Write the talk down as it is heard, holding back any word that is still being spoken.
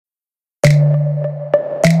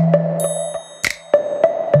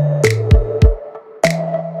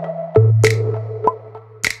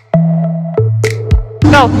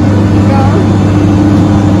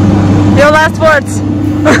last words.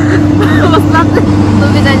 Do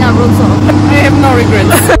widzenia, wrócą. I have no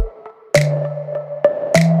regrets.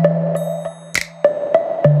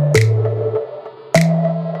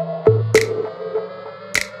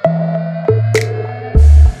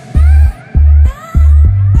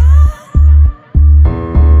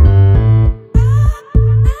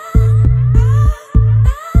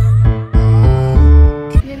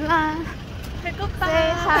 Milan, say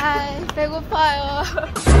hi. 배고파요.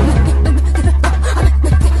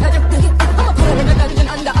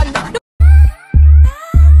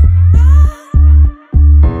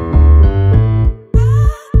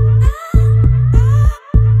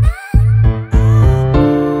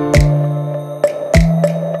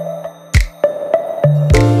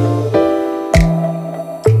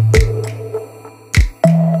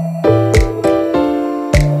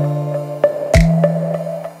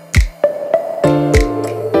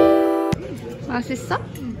 맛있어?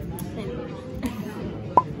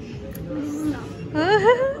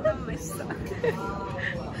 맛있어.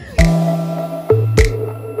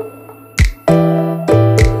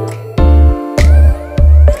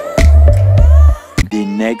 The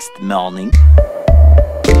next morning.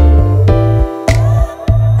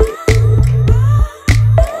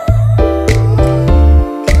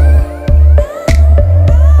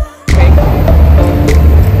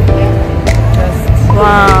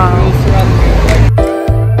 Wow.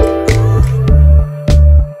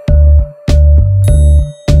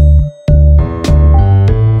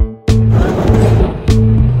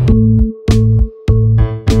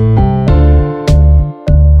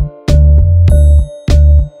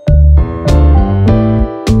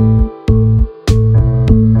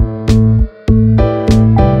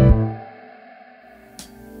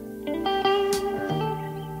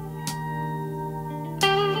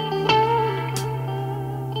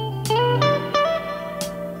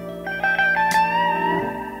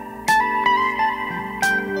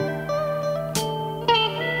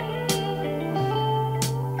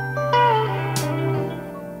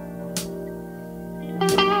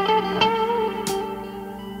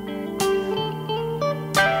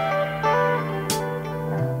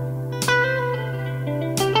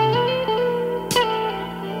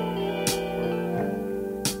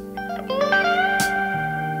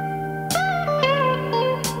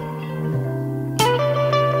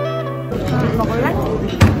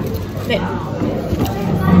 네.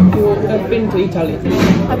 You have been to Italy.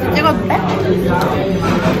 같이 찍어도 돼?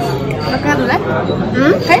 이렇게 해도 돼?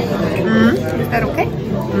 응? 돼? 응. 이렇게?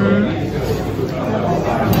 응.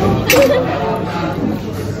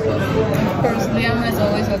 Of course, Lianna is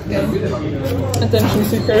always up there. Attention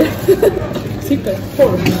seeker. Seeker.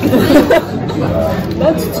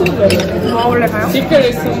 That's too bad. 뭐 원래 가요? Seeker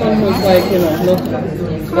is someone who's like, you know,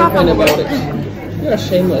 not kind about it. You're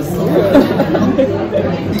shameless.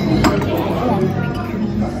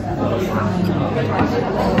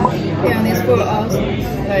 Yeah, it's for us,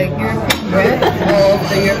 like European bread. All of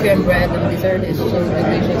the European bread and dessert is so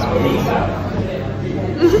delicious for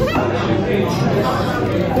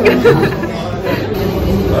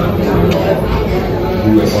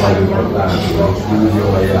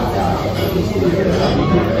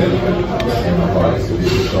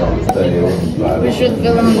We should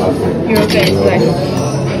film your face like.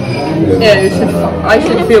 Yeah, you should. I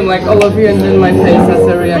should film like all of you and then my face as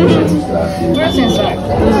a reaction. Where's inside?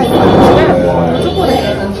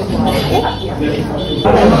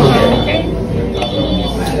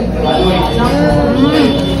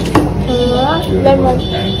 Lemon.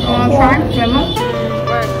 Try lemon?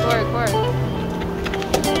 Work.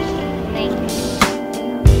 Thank you.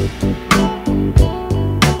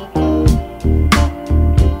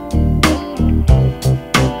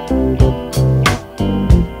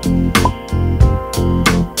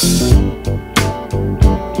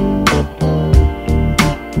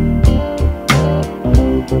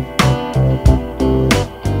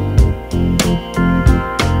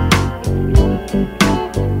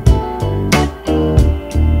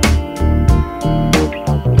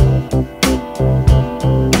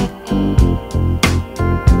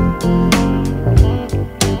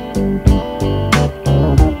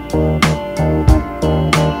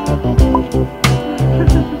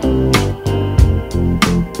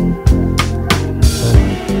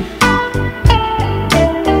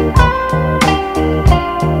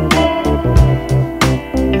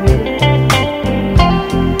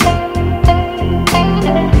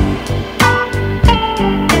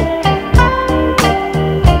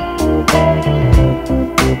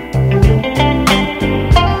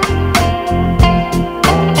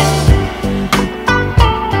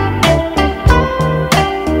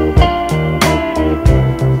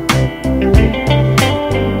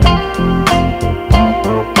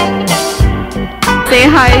 say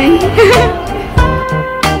hi.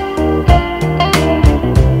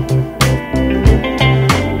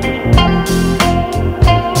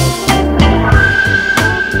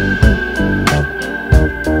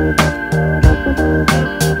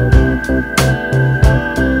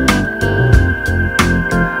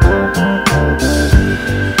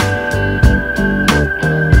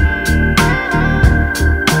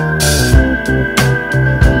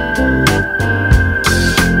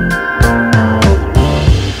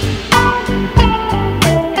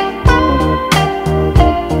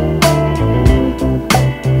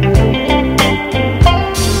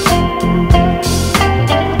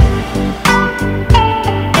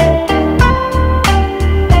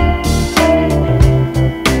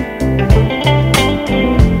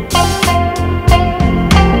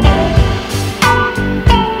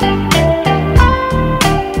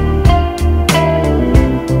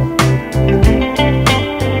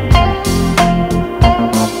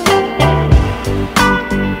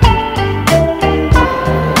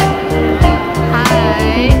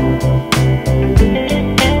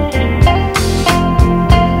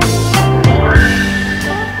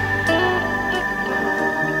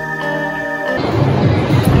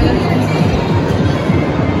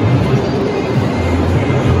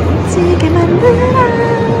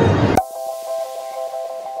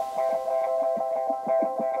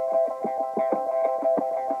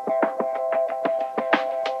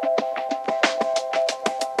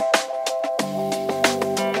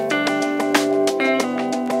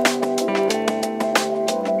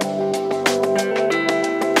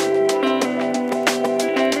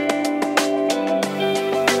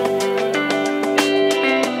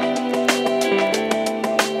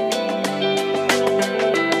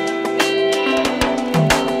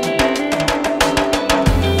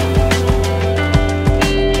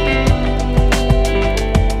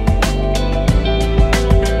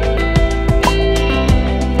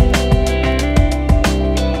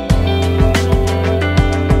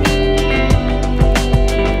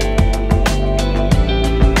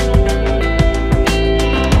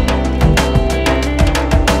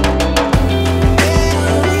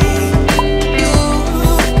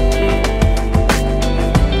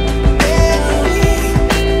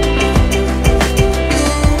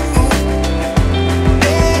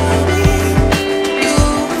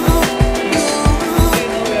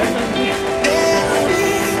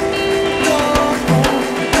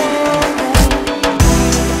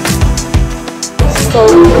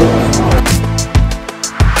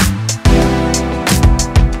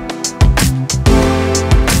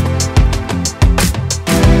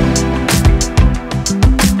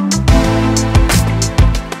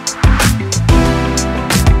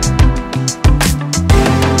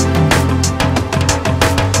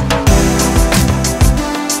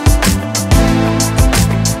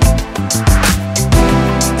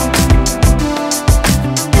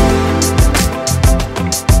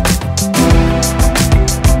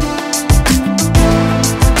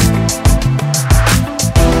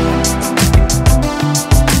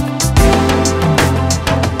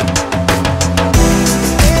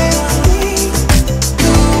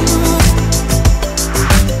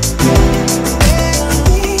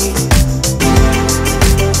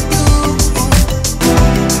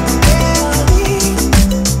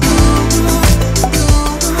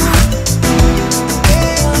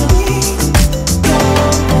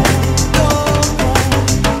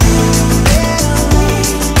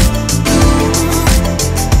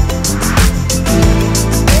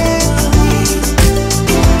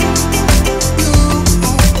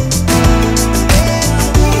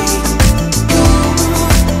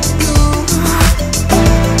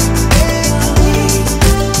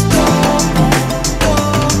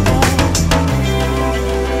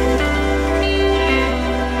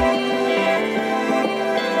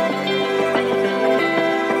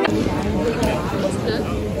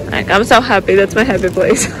 Like, I'm so happy. That's my happy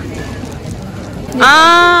place.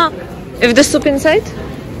 Ah, if the soup inside?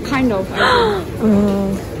 Kind of.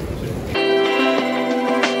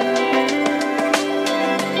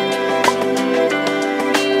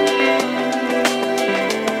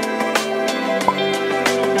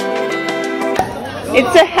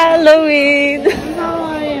 It's a Halloween.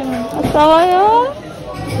 어서와요.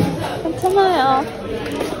 괜찮아요.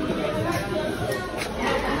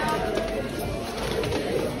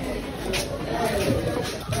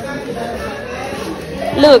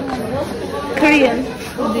 Look, Korean.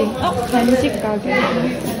 어디? 간식 가게.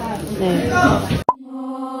 네.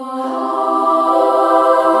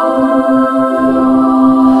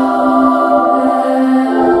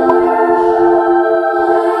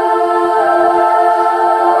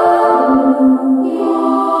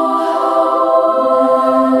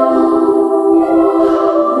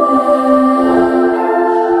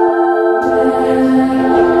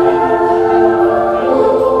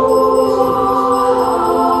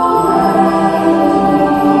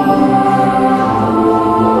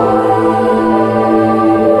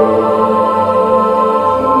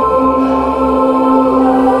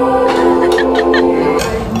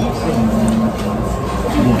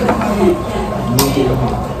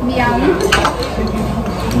 Milan.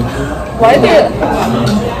 Why did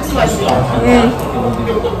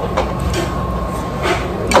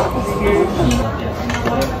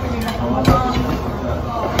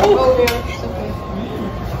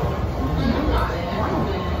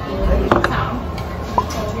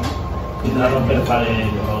per fare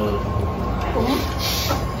il lavoro.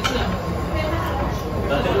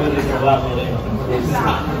 Date per ritrovarlo dentro.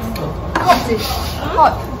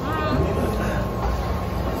 Hot.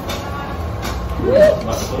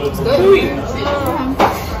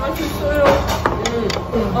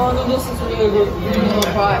 Oh, non so se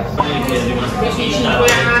sono qua.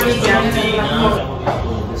 5 anni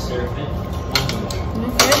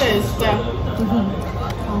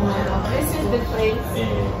This is the place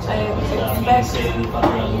I expect to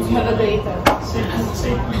have a date.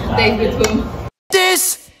 Date with whom?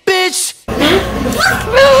 This bitch!